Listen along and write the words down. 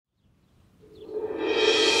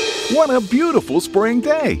What a beautiful spring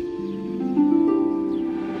day!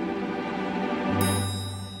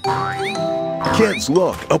 Kids,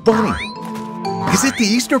 look, a bunny! Is it the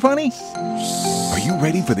Easter Bunny? Are you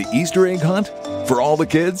ready for the Easter egg hunt for all the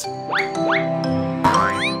kids?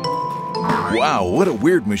 Wow, what a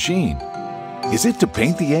weird machine! Is it to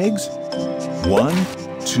paint the eggs? 1,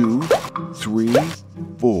 2, 3,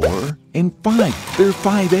 4, and 5. There are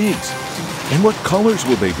 5 eggs. And what colors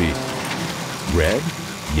will they be? Red,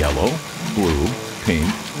 yellow, blue, pink,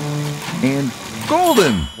 and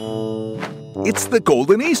golden! It's the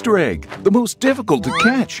golden Easter egg, the most difficult to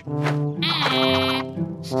catch.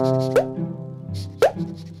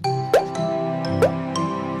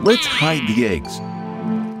 Let's hide the eggs.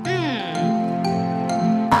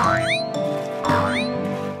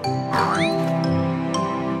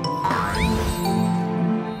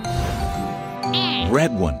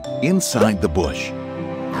 Red one inside the bush.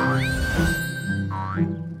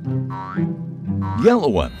 Yellow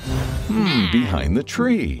one, behind the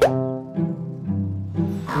tree.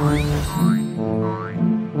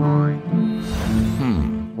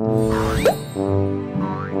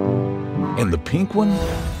 And the pink one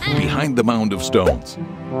behind the mound of stones.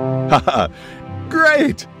 Haha,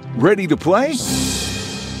 great! Ready to play?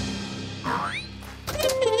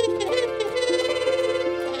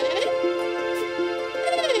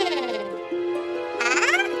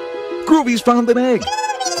 Groovy's found an egg.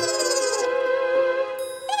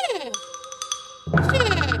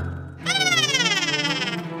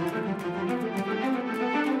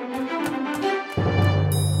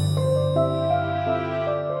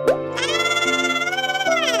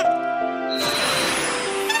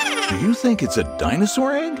 Do you think it's a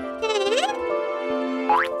dinosaur egg?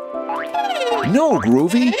 No,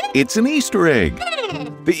 Groovy, it's an Easter egg.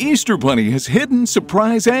 The Easter Bunny has hidden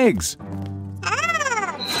surprise eggs.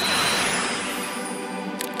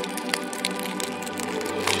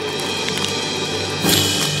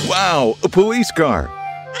 Wow, a police car.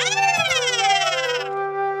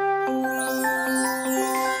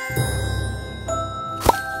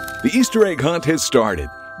 The Easter egg hunt has started.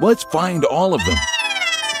 Let's find all of them.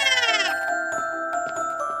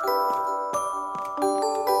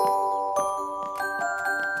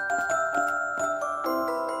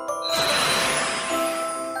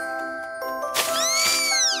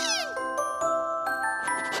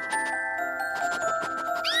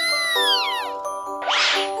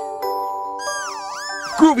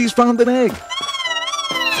 Groovy's found an egg.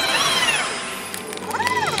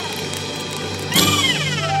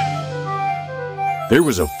 There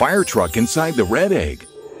was a fire truck inside the red egg.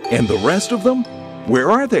 And the rest of them?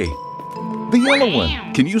 Where are they? The yellow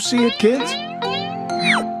one. Can you see it, kids?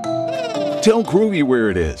 Tell Groovy where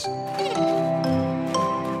it is.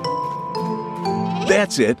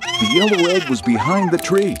 That's it. The yellow egg was behind the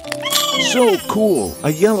tree. So cool.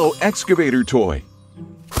 A yellow excavator toy.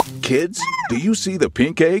 Kids, do you see the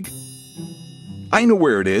pink egg? I know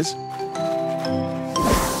where it is.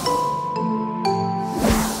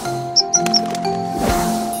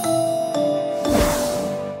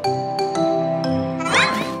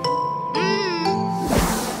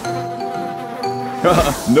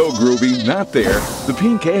 No, Groovy, not there. The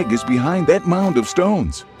pink egg is behind that mound of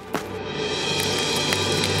stones.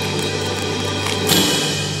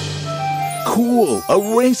 Cool, a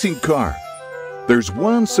racing car. There's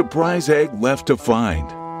one surprise egg left to find.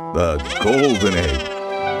 The golden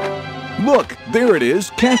egg. Look, there it is.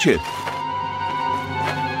 Catch it.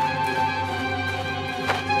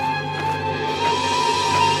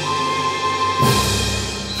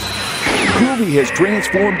 Groovy has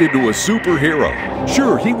transformed into a superhero.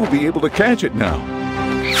 Sure, he will be able to catch it now.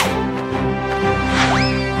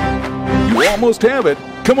 You almost have it.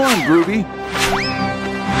 Come on, Groovy.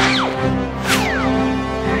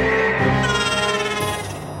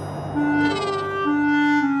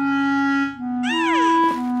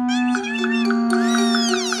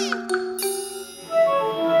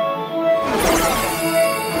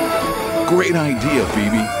 Great idea,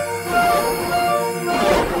 Phoebe.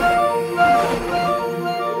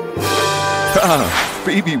 Ah,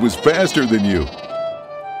 Phoebe was faster than you.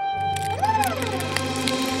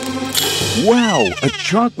 Wow, a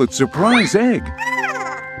chocolate surprise egg.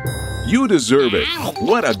 You deserve it.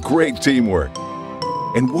 What a great teamwork.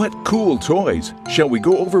 And what cool toys. Shall we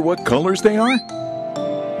go over what colors they are?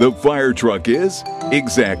 The fire truck is,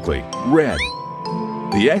 exactly, red.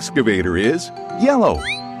 The excavator is yellow.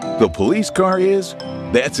 The police car is,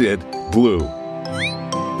 that's it, blue.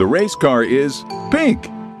 The race car is pink.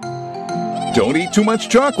 Don't eat too much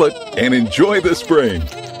chocolate and enjoy the spring.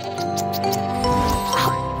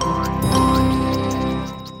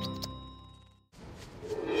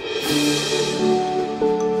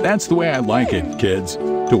 That's the way I like it, kids,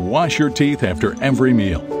 to wash your teeth after every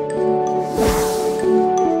meal.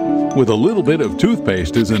 With a little bit of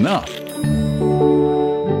toothpaste is enough.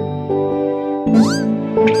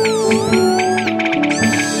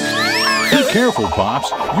 Be careful,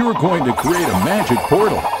 Pops. You're going to create a magic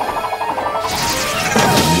portal.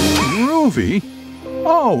 Groovy?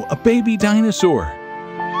 Oh, a baby dinosaur.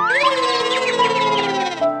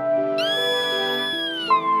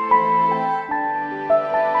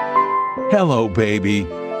 Hello, baby.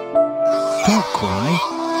 Don't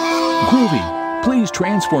cry. Groovy, please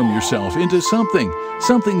transform yourself into something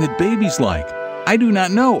that babies like. I do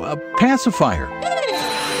not know, a pacifier.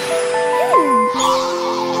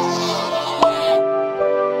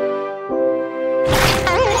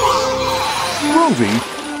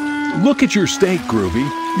 Groovy, look at your steak, Groovy.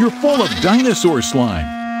 You're full of dinosaur slime.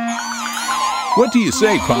 What do you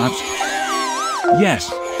say, Pops?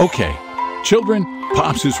 Yes, okay. Children,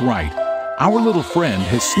 Pops is right. Our little friend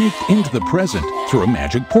has sneaked into the present through a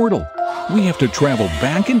magic portal. We have to travel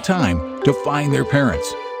back in time to find their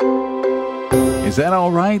parents. Is that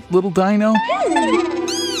all right, little dino?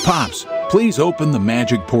 Pops, please open the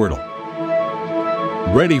magic portal.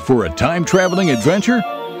 Ready for a time-traveling adventure?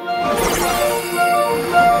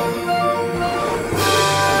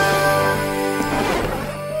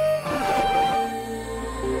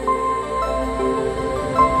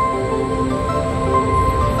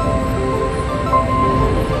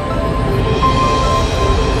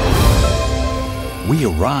 We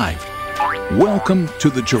arrived. Welcome to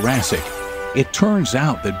the Jurassic. It turns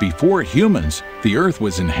out that before humans, the Earth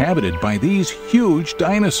was inhabited by these huge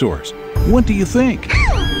dinosaurs. What do you think?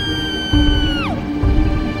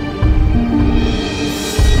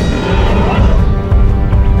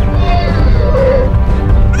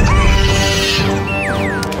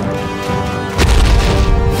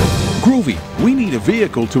 Groovy, we need a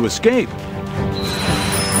vehicle to escape.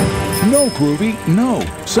 No, Groovy, no.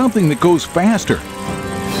 Something that goes faster.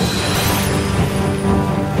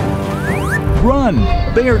 Run!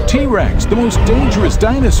 They are T-Rex, the most dangerous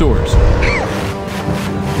dinosaurs.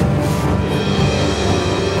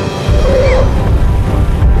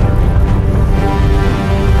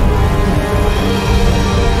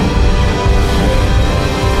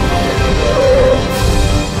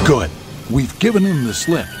 Good. We've given him the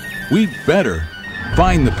slip. We'd better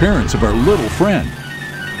find the parents of our little friend.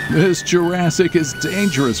 This Jurassic is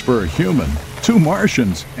dangerous for a human, 2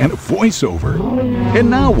 Martians, and a voiceover. And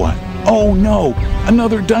now what? Oh no!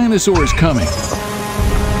 Another dinosaur is coming!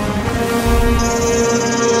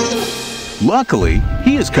 Luckily,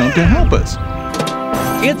 he has come to help us.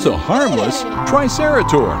 It's a harmless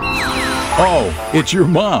Triceratops. Oh, it's your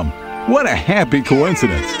mom. What a happy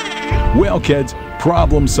coincidence. Well, kids,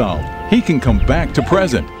 problem solved. He can come back to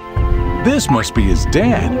present. This must be his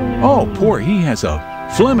dad. Oh, poor, he has a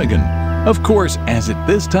Flanagan. Of course, as at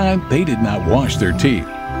this time, they did not wash their teeth.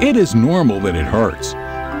 It is normal that it hurts.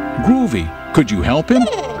 Groovy, could you help him?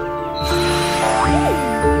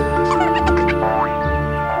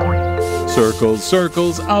 Circles,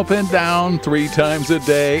 circles, up and down 3 times a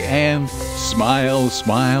day, and smile,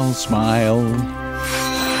 smile, smile.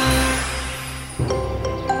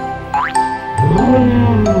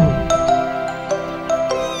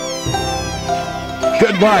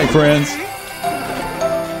 Goodbye, friends.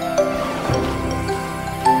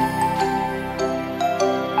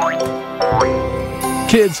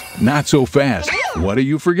 Kids, not so fast. What are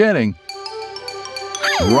you forgetting?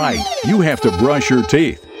 Right, you have to brush your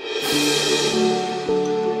teeth.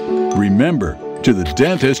 Remember, to the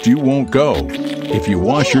dentist you won't go if you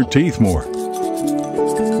wash your teeth more.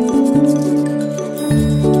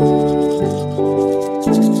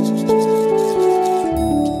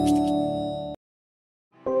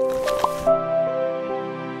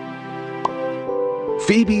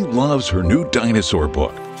 Phoebe loves her new dinosaur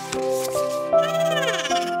book.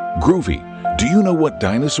 Groovy, do you know what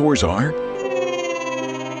dinosaurs are?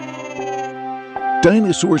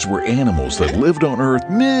 Dinosaurs were animals that lived on Earth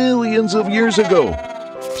millions of years ago.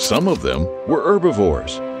 Some of them were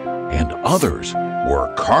herbivores, and others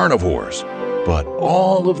were carnivores, but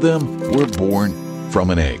all of them were born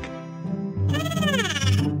from an egg.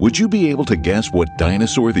 Would you be able to guess what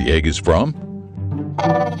dinosaur the egg is from?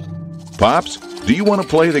 Pops, do you want to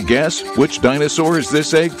play the guess which dinosaur is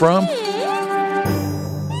this egg from?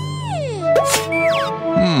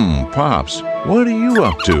 Pops, what are you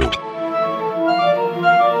up to?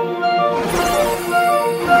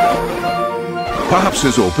 Pops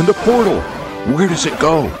has opened a portal. Where does it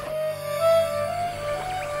go?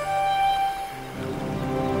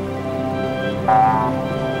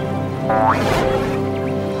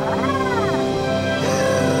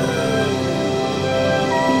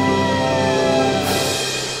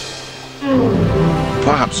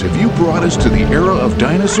 Pops, have you brought us to the era of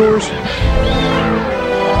dinosaurs?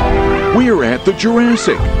 We're at the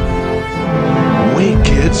Jurassic. Wait,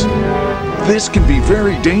 kids. This can be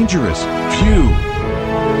very dangerous. Phew.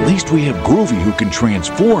 At least we have Groovy who can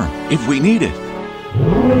transform if we need it.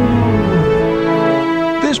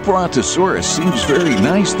 This Brontosaurus seems very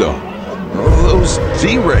nice, though. Those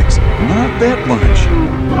T-Rex, not that much.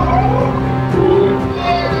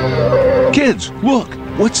 Kids, look!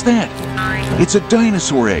 What's that? It's a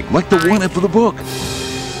dinosaur egg, like the one in the book.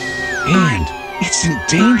 And it's in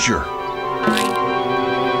danger.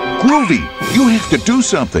 Groovy, you have to do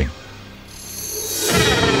something.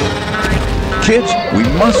 Kids, we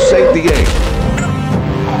must save the egg.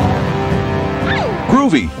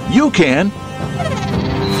 Groovy, you can.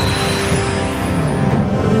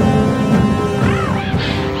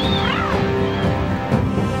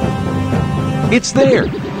 It's there.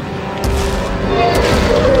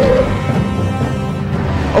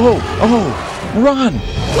 Oh, run!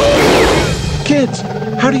 Kids,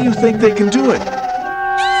 how do you think they can do it?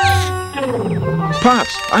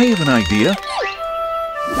 Pops, I have an idea.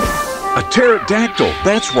 A pterodactyl,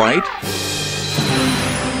 that's right.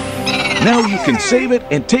 Now you can save it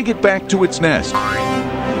and take it back to its nest.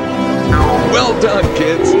 Well done,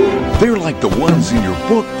 kids. They're like the ones in your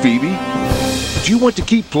book, Phoebe. Do you want to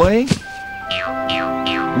keep playing?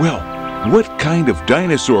 Well, what kind of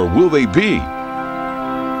dinosaur will they be?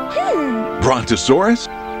 Brontosaurus?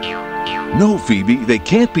 No, Phoebe, they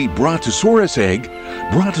can't be Brontosaurus egg.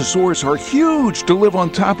 Brontosaurus are huge to live on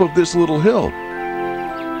top of this little hill.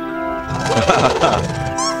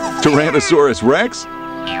 Tyrannosaurus Rex?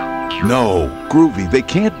 No, Groovy, they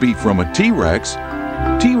can't be from a T-Rex.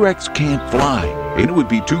 T-Rex can't fly, and it would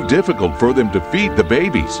be too difficult for them to feed the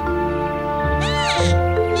babies.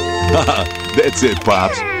 That's it,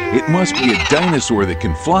 Pops. It must be a dinosaur that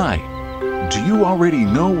can fly. Do you already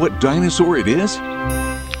know what dinosaur it is?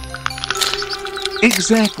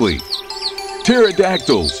 Exactly.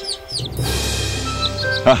 Pterodactyls.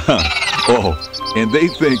 Oh, and they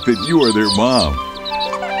think that you are their mom.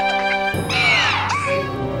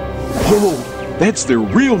 Oh, that's their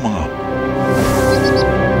real mom.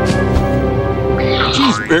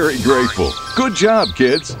 She's very grateful. Good job,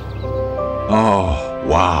 kids. Oh,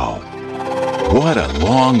 wow. What a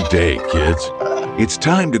long day, kids. It's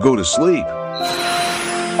time to go to sleep.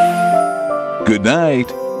 Good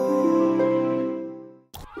night.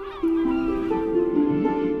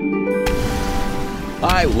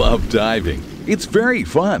 I love diving. It's very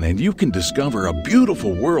fun, and you can discover a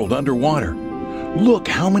beautiful world underwater. Look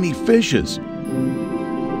how many fishes.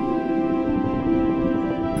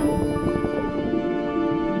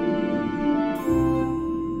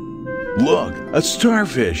 Look, a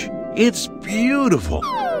starfish. It's beautiful.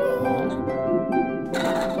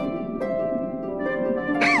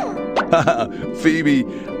 Phoebe,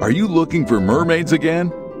 are you looking for mermaids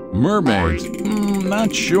again? Mermaids?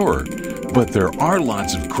 Not sure, but there are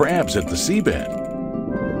lots of crabs at the seabed.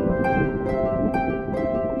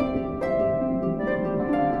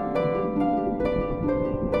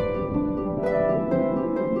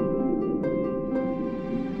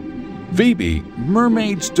 Phoebe,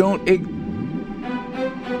 mermaids don't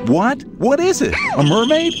What? What is it? A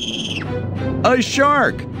mermaid? A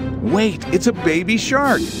shark! Wait, it's a baby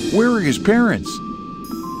shark. Where are his parents?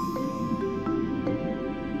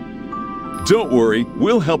 Don't worry,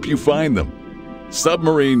 we'll help you find them.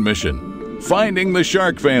 Submarine mission. Finding the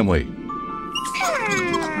shark family.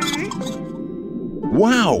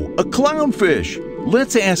 Wow, a clownfish.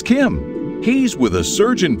 Let's ask him. He's with a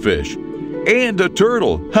surgeonfish. And a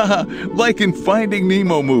turtle. Haha, like in Finding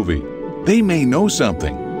Nemo movie. They may know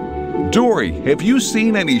something. Dory, have you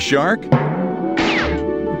seen any shark?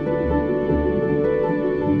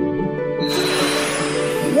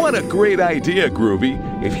 What a great idea, Groovy.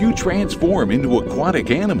 If you transform into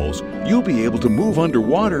aquatic animals, you'll be able to move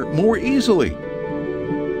underwater more easily.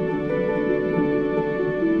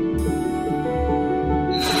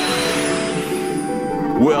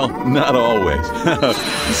 Well, not always.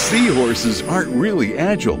 Seahorses aren't really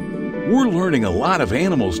agile. We're learning a lot of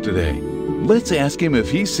animals today. Let's ask him if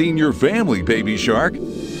he's seen your family, baby shark.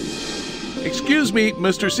 Excuse me,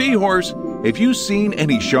 Mr. Seahorse, have you seen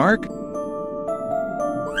any shark?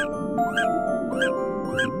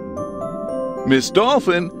 Miss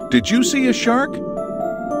Dolphin, did you see a shark?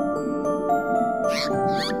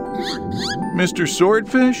 Mr.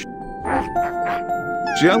 Swordfish?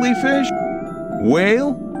 Jellyfish?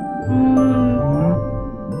 Whale?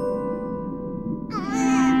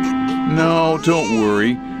 No, don't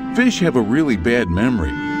worry. Fish have a really bad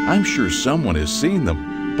memory. I'm sure someone has seen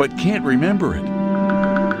them, but can't remember it.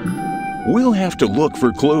 We'll have to look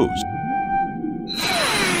for clues.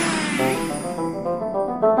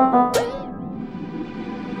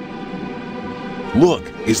 Look,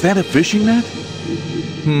 is that a fishing net?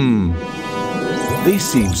 They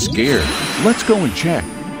seem scared. Let's go and check.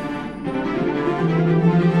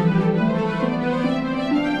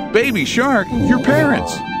 Baby shark, your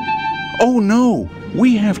parents. Oh no,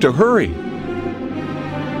 we have to hurry.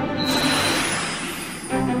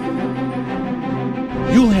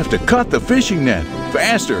 You'll have to cut the fishing net.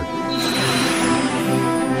 Faster.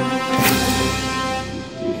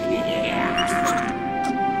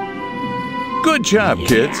 Good job,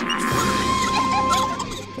 kids.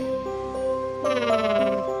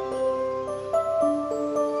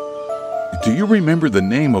 Do you remember the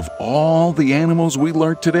name of all the animals we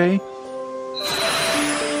learned today?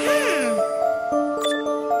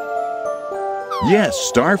 Yes,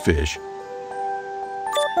 starfish.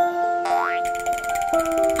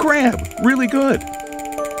 Crab, really good.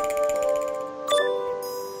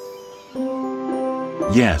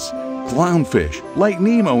 Yes, clownfish, like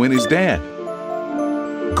Nemo and his dad.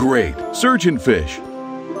 Great, surgeonfish.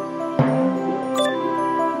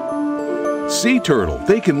 Sea turtle,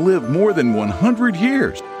 they can live more than 100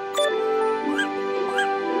 years.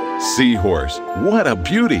 Seahorse, what a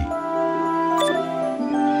beauty.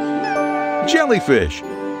 Jellyfish,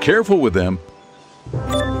 careful with them.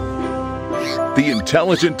 The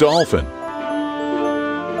intelligent dolphin.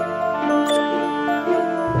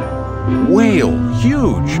 Whale,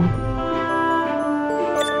 huge.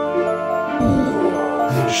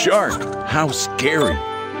 Shark, how scary.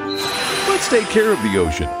 Let's take care of the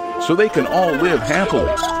ocean so they can all live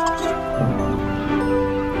happily.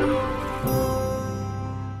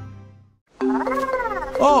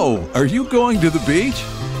 Oh, are you going to the beach?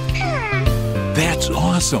 That's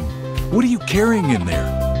awesome. What are you carrying in there?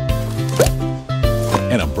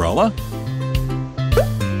 An umbrella?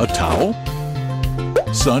 A towel?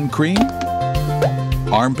 Sun cream?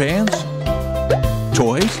 Armbands?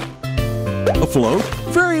 Toys? A float?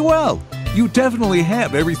 Very well. You definitely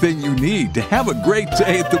have everything you need to have a great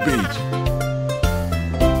day at the beach.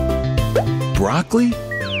 Broccoli?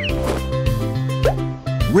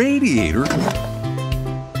 Radiator?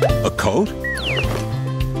 A coat?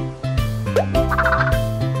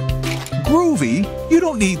 Groovy, you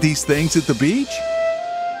don't need these things at the beach.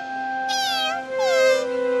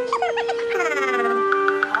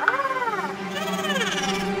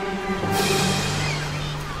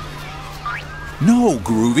 No,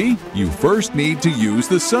 Groovy, you first need to use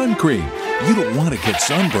the sun cream. You don't want to get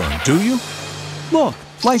sunburned, do you? Look,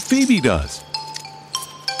 like Phoebe does.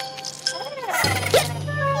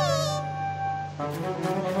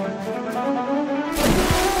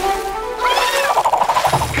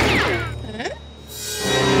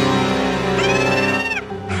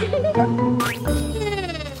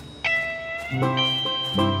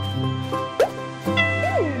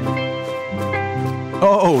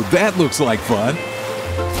 Oh, that looks like fun.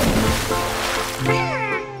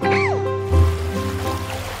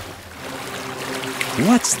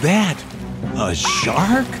 What's that? A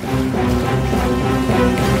shark?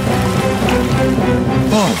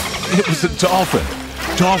 Oh, it was a dolphin.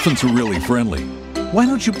 Dolphins are really friendly. Why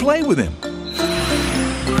don't you play with him?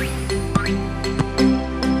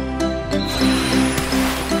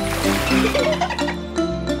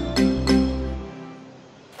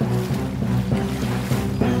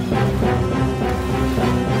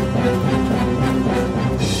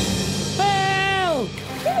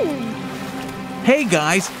 Hey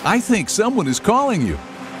guys, I think someone is calling you.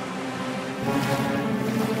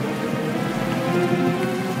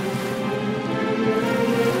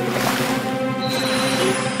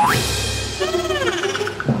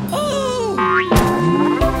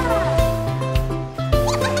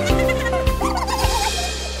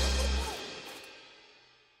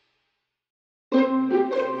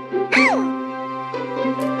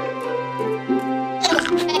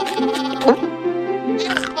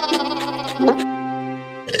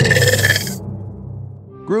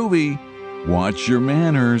 Groovy, watch your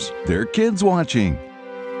manners. There are kids watching.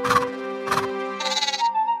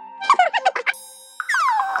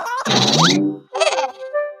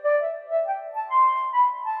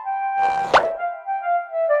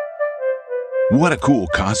 What a cool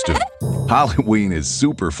costume. Halloween is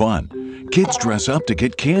super fun. Kids dress up to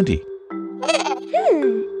get candy.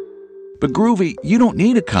 But Groovy, you don't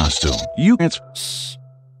need a costume. You can...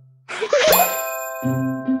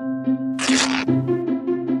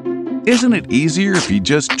 Isn't it easier if you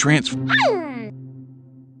just transfer?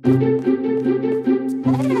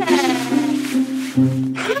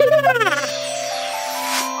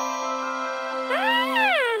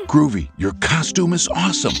 Groovy, your costume is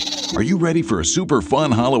awesome. Are you ready for a super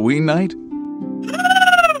fun Halloween night?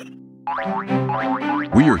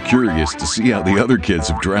 We are curious to see how the other kids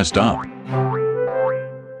have dressed up.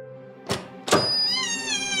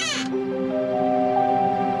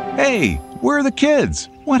 Hey, where are the kids?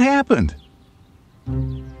 What happened?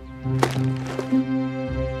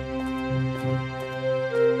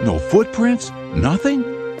 No footprints? Nothing?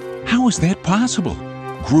 How is that possible?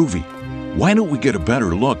 Groovy, why don't we get a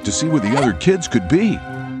better look to see where the other kids could be?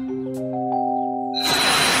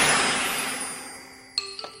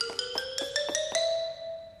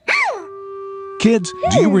 Kids,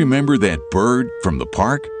 do you remember that bird from the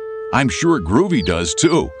park? I'm sure Groovy does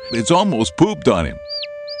too. It's almost pooped on him.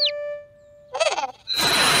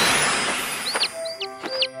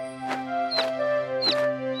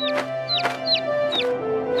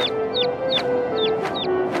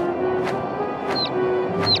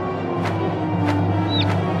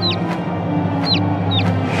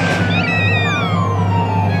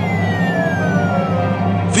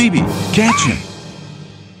 Phoebe, catch him!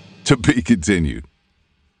 To be continued.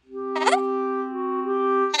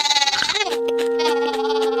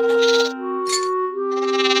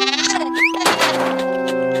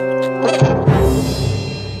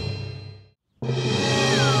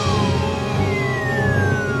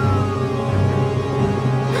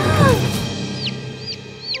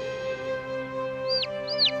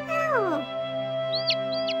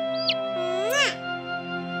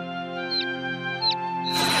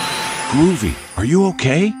 Groovy, are you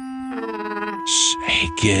okay? Shh, hey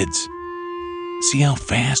kids. See how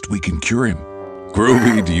fast we can cure him.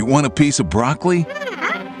 Groovy, do you want a piece of broccoli?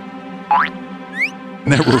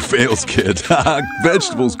 Never fails, kids.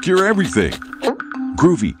 Vegetables cure everything.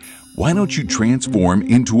 Groovy, why don't you transform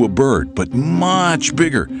into a bird, but much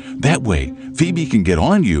bigger? That way, Phoebe can get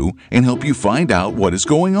on you and help you find out what is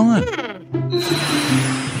going on.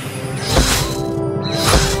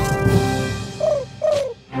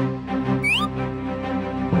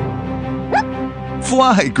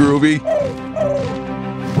 Fly, Groovy!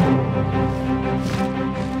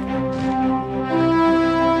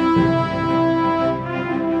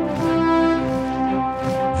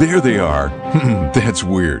 There they are. That's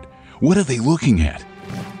weird. What are they looking at?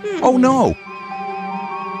 Oh no!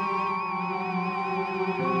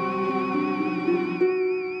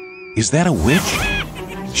 Is that a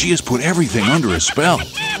witch? She has put everything under a spell.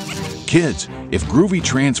 Kids, if Groovy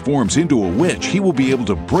transforms into a witch, he will be able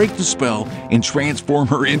to break the spell and transform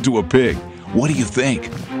her into a pig. What do you think?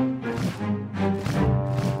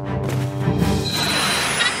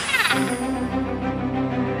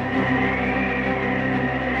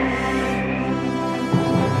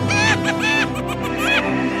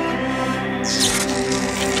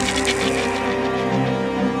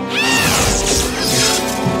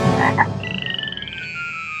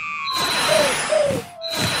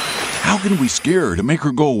 How can we scare her to make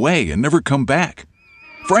her go away and never come back?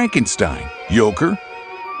 Frankenstein, Joker,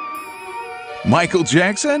 Michael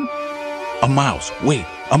Jackson? A mouse. Wait,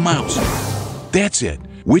 a mouse. That's it.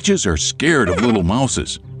 Witches are scared of little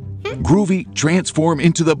mouses. Groovy, transform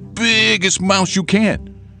into the biggest mouse you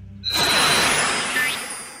can.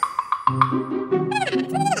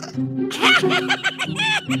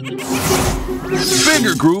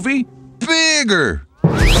 Bigger, Groovy. Bigger.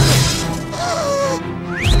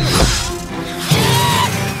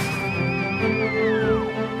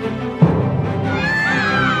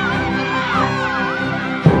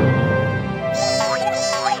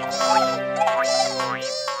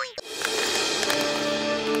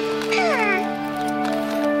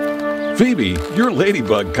 Phoebe, your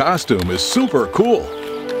ladybug costume is super cool.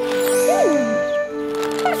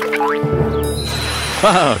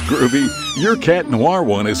 Ah, Groovy, your cat noir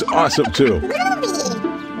one is awesome too.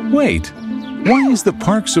 Wait, why is the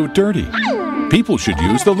park so dirty? People should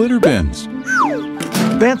use the litter bins.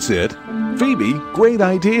 That's it. Phoebe, great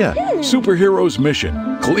idea. Superhero's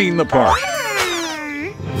mission, clean the park.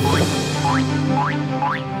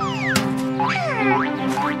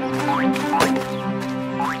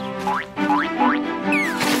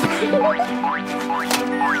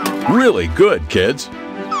 Really good, kids.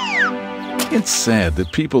 It's sad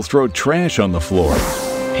that people throw trash on the floor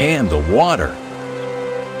and the water.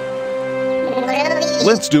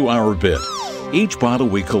 Let's do our bit. Each bottle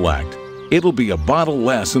we collect, it'll be a bottle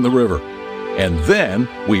less in the river. And then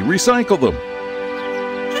we recycle them.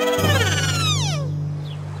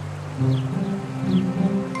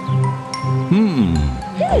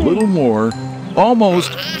 A little more.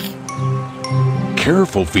 Almost.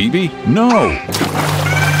 Careful, Phoebe. No!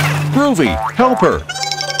 Groovy, help her!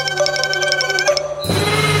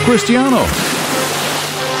 Cristiano!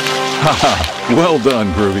 Haha, well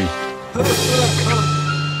done, Groovy.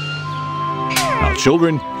 Now,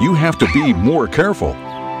 children, you have to be more careful.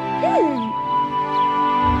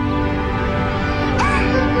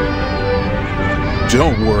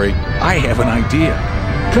 Don't worry, I have an idea.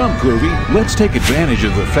 Come, Groovy, let's take advantage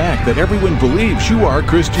of the fact that everyone believes you are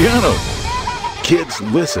Cristiano. Kids,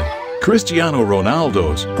 listen. Cristiano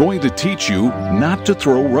Ronaldo's going to teach you not to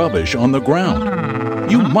throw rubbish on the ground.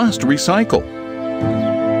 You must recycle.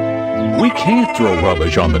 We can't throw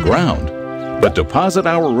rubbish on the ground, but deposit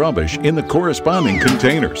our rubbish in the corresponding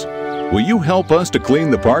containers. Will you help us to clean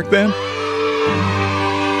the park then?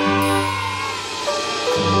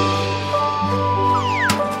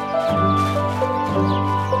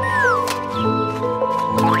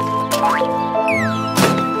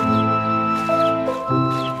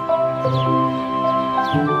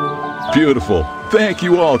 Beautiful. Thank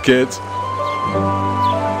you all, kids.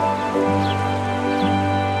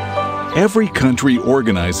 Every country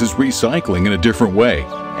organizes recycling in a different way.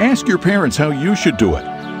 Ask your parents how you should do it.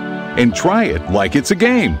 And try it like it's a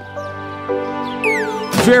game.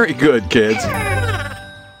 Very good, kids.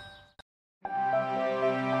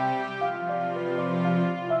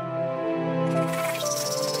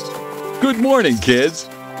 Good morning, kids.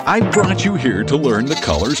 I brought you here to learn the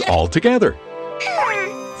colors all together.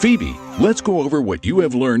 Phoebe, let's go over what you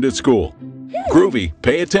have learned at school. Groovy,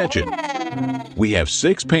 pay attention. We have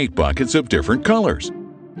 6 paint buckets of different colors.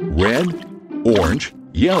 Red, orange,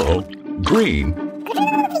 yellow, green.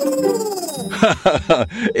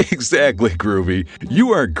 Exactly, Groovy.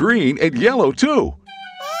 You are green and yellow too.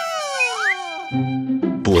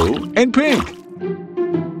 Blue and pink.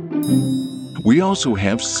 We also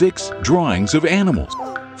have 6 drawings of animals.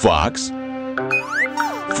 Fox,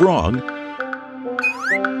 frog,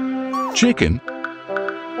 chicken,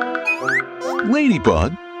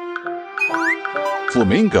 ladybug,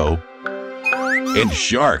 flamingo, and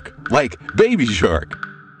shark, like baby shark.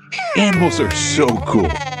 Animals are so cool.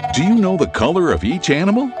 Do you know the color of each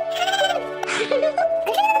animal?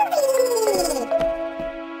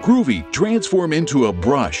 Groovy, transform into a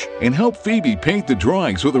brush and help Phoebe paint the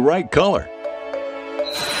drawings with the right color.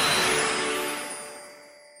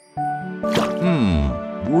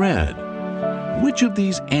 Red. Which of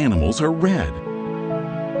these animals are red?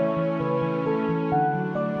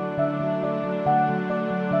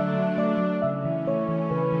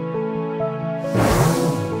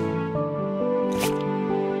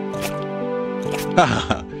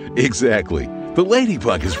 Haha, exactly. The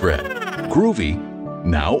ladybug is red. Groovy,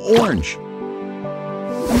 now orange.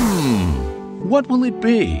 What will it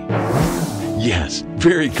be? Yes,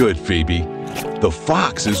 very good, Phoebe. The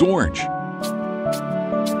fox is orange.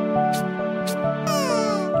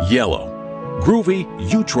 Yellow. Groovy,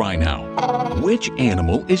 you try now. Which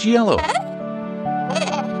animal is yellow?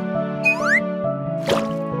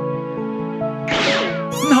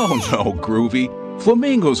 No, Groovy.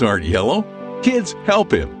 Flamingos aren't yellow. Kids,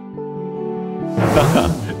 help him.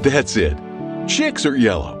 That's it. Chicks are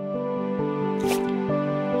yellow.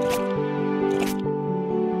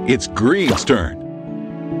 It's Green's turn.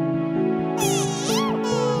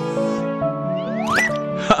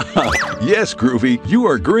 Yes, Groovy, you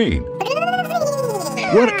are green.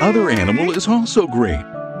 What other animal is also green?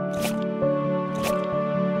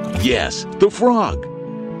 Yes, the frog.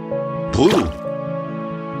 Blue.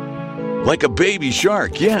 Like a baby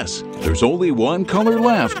shark, yes. There's only one color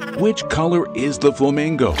left. Which color is the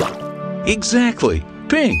flamingo? Exactly,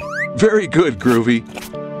 pink. Very good, Groovy.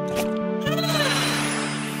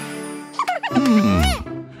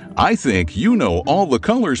 I think you know all the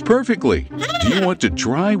colors perfectly. Do you want to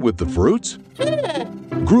try with the fruits?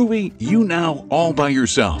 Groovy, you now all by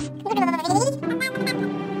yourself.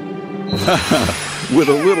 With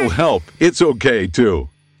a little help, it's okay too.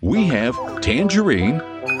 We have tangerine,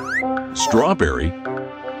 strawberry,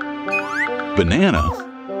 banana,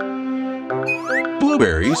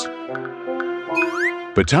 blueberries,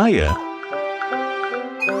 pitaya,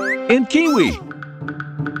 and kiwi.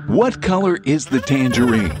 What color is the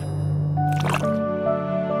tangerine?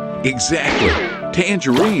 Exactly.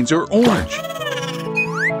 Tangerines are orange.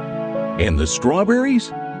 And the strawberries?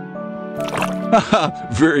 Haha,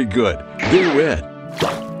 very good. They're red.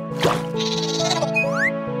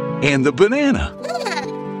 And the banana?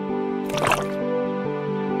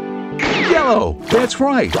 Yellow. That's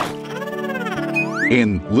right.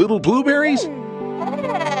 And little blueberries?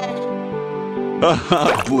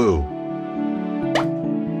 Haha, blue.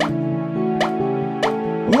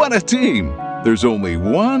 What a team! There's only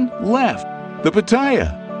one left, the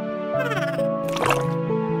pitaya.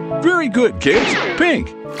 Very good, kids.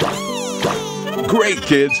 Pink. Great,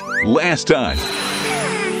 kids. Last time.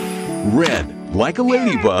 Red, like a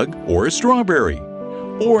ladybug or a strawberry.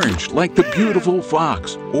 Orange, like the beautiful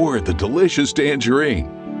fox or the delicious tangerine.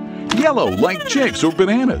 Yellow, like chicks or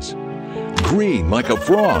bananas. Green, like a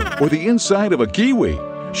frog or the inside of a kiwi.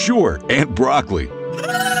 Sure, and broccoli.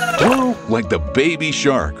 Blue, like the baby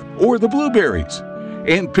shark or the blueberries.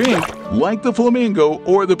 And pink, like the flamingo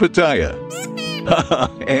or the pitaya.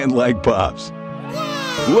 And like Pops.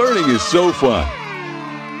 Learning is so fun.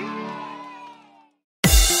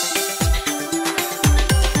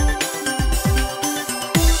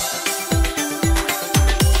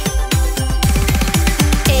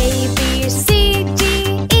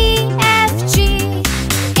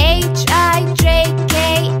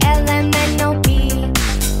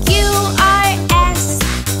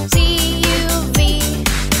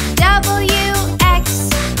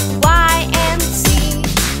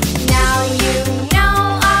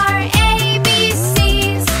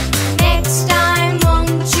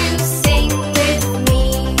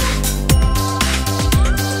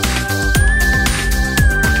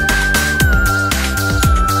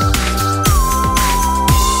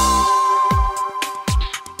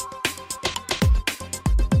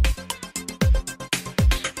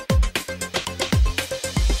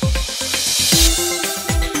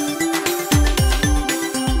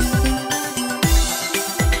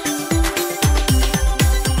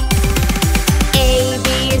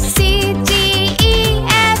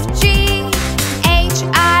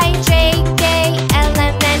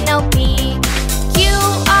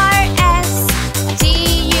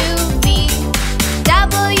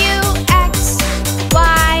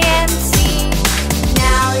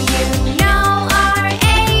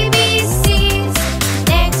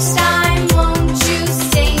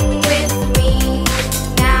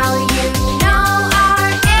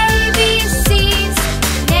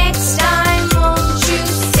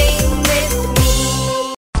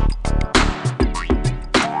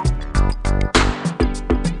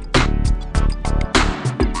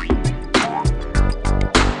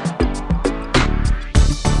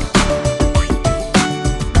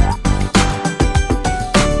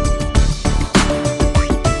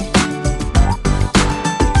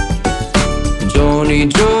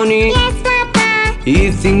 Johnny, yes, Papa.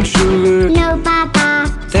 Eating sugar, No, Papa.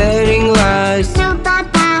 telling lies. No,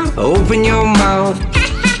 Papa. Open your mouth.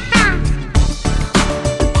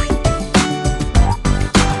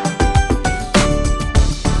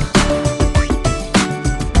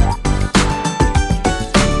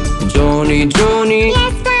 Johnny,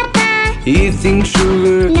 Yes, Papa. eating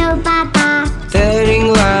sugar, No, Papa. telling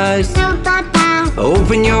lies. No, Papa.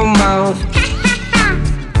 Open your mouth.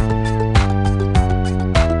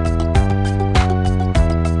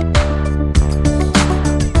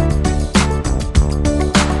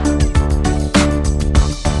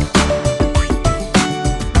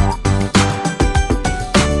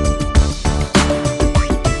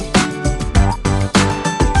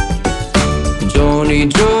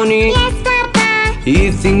 Johnny, Yes, Papa.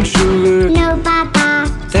 eating sugar, No, Papa.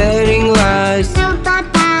 telling lies. No,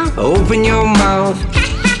 Papa. Open your mouth.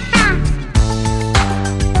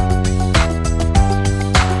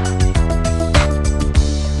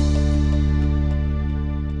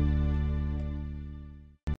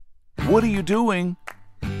 What are you doing?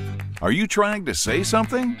 Are you trying to say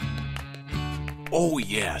something? Oh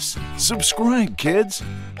yes, subscribe, kids!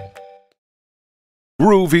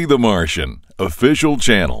 Groovy the Martian, official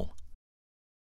channel.